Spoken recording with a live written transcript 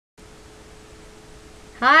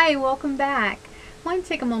Hi, welcome back. I want to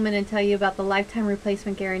take a moment and tell you about the lifetime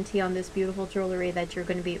replacement guarantee on this beautiful jewelry that you're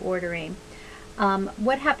going to be ordering.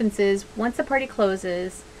 What happens is, once the party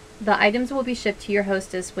closes, the items will be shipped to your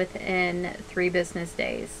hostess within 3 business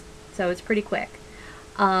days. So it's pretty quick.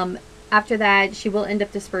 After that, she will end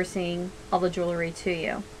up dispersing all the jewelry to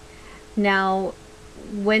you. Now,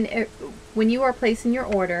 when you are placing your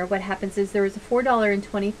order, what happens is there is a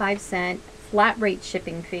 $4.25 flat rate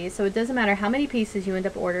shipping fee. So it doesn't matter how many pieces you end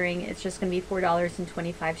up ordering, it's just going to be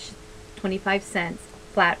 $4.25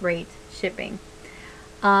 flat rate shipping.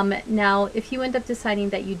 Now, if you end up deciding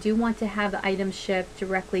that you do want to have the items shipped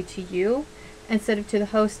directly to you instead of to the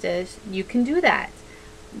hostess, you can do that.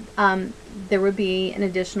 There would be an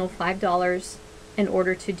additional $5 in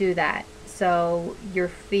order to do that. So your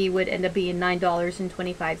fee would end up being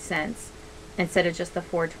 $9.25 instead of just the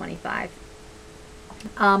 $4.25.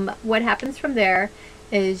 What happens from there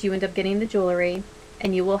is you end up getting the jewelry,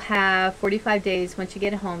 and you will have 45 days once you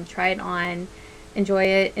get it home. Try it on, enjoy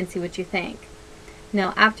it, and see what you think.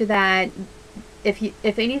 Now, after that,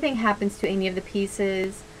 if anything happens to any of the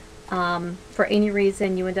pieces, for any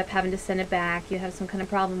reason you end up having to send it back, you have some kind of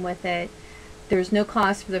problem with it, there's no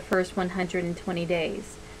cost for the first 120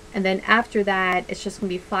 days. And then after that, it's just going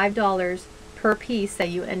to be $5 per piece that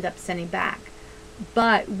you end up sending back.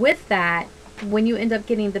 But with that, when you end up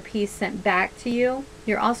getting the piece sent back to you,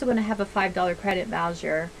 you're also going to have a $5 credit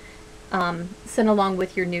voucher sent along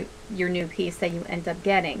with your new piece that you end up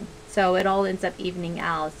getting. So it all ends up evening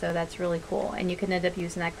out. So that's really cool, and you can end up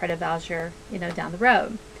using that credit voucher, down the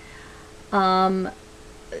road. Along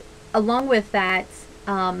with that,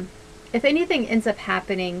 if anything ends up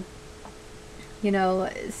happening,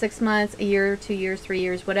 6 months, a year, 2 years, 3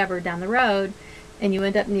 years, whatever down the road, and you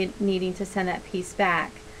end up needing to send that piece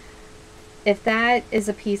back, if that is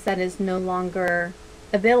a piece that is no longer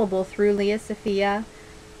available through Lea Sophia,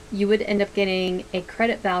 you would end up getting a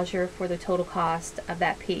credit voucher for the total cost of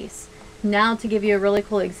that piece. Now, to give you a really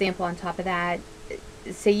cool example on top of that,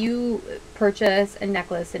 say you purchase a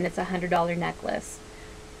necklace and it's a $100 necklace.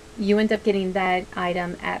 You end up getting that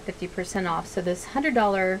item at 50% off. So this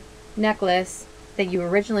 $100 necklace that you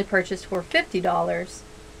originally purchased for $50,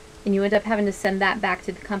 and you end up having to send that back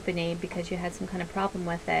to the company because you had some kind of problem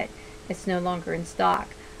with it, it's no longer in stock.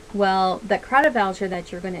 Well, the credit voucher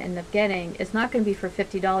that you're going to end up getting is not going to be for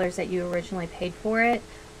 $50 that you originally paid for it,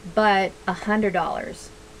 but $100.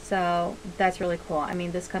 So that's really cool. I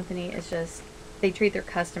mean, this company is just, they treat their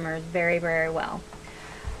customers very, very well.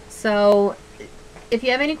 So if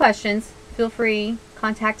you have any questions, feel free,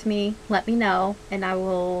 contact me, let me know, and I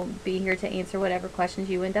will be here to answer whatever questions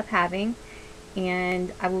you end up having.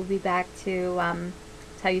 And I will be back to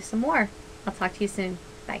tell you some more. I'll talk to you soon.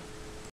 Bye.